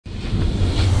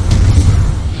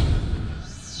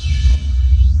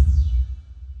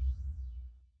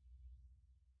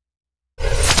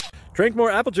Drink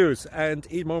more apple juice and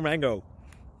eat more mango.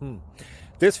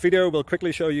 This video will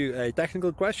quickly show you a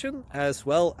technical question as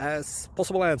well as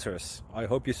possible answers. I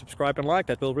hope you subscribe and like,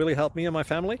 that will really help me and my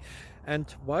family. And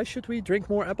why should we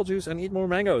drink more apple juice and eat more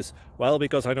mangoes? Well,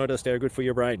 because I noticed they're good for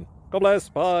your brain. God bless,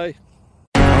 bye.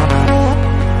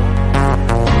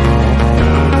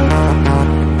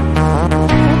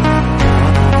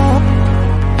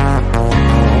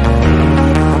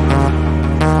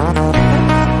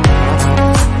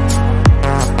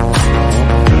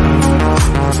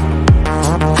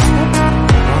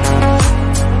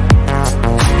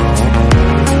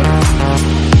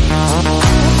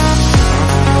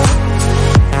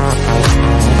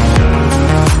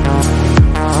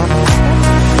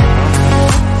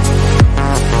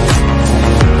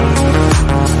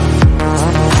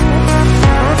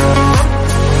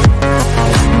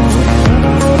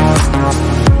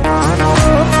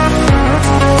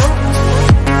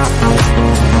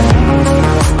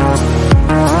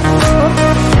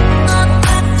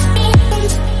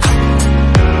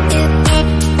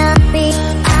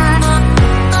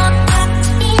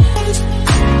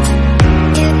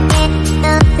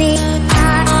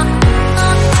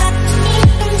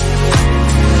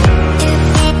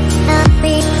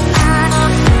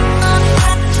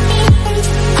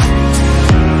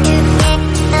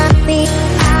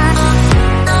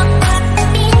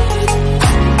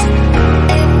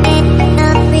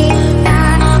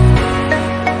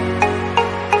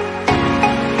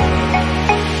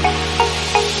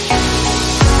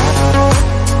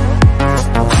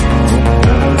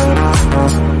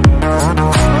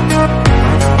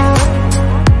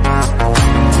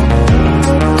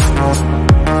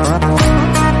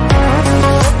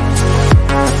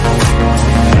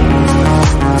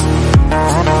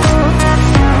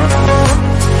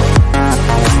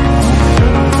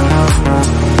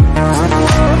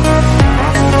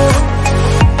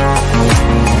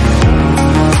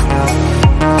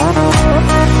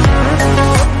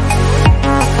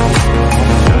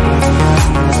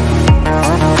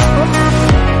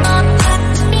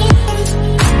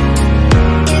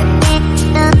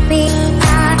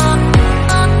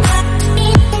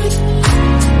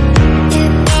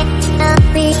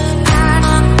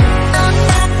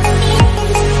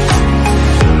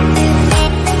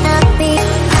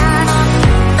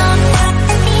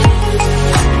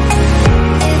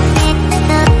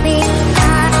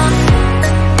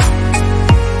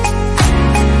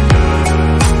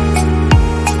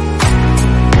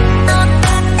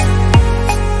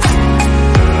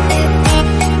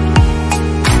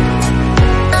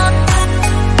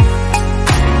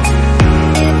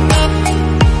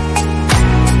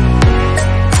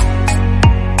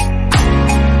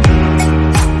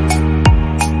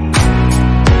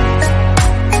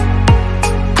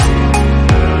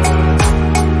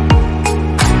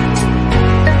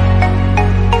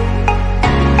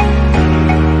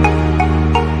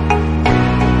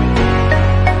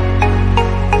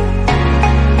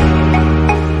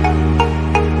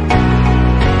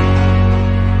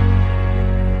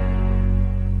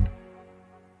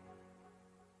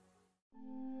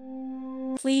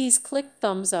 Please click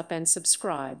thumbs up and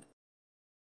subscribe.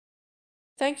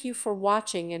 Thank you for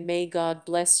watching and may God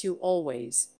bless you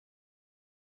always.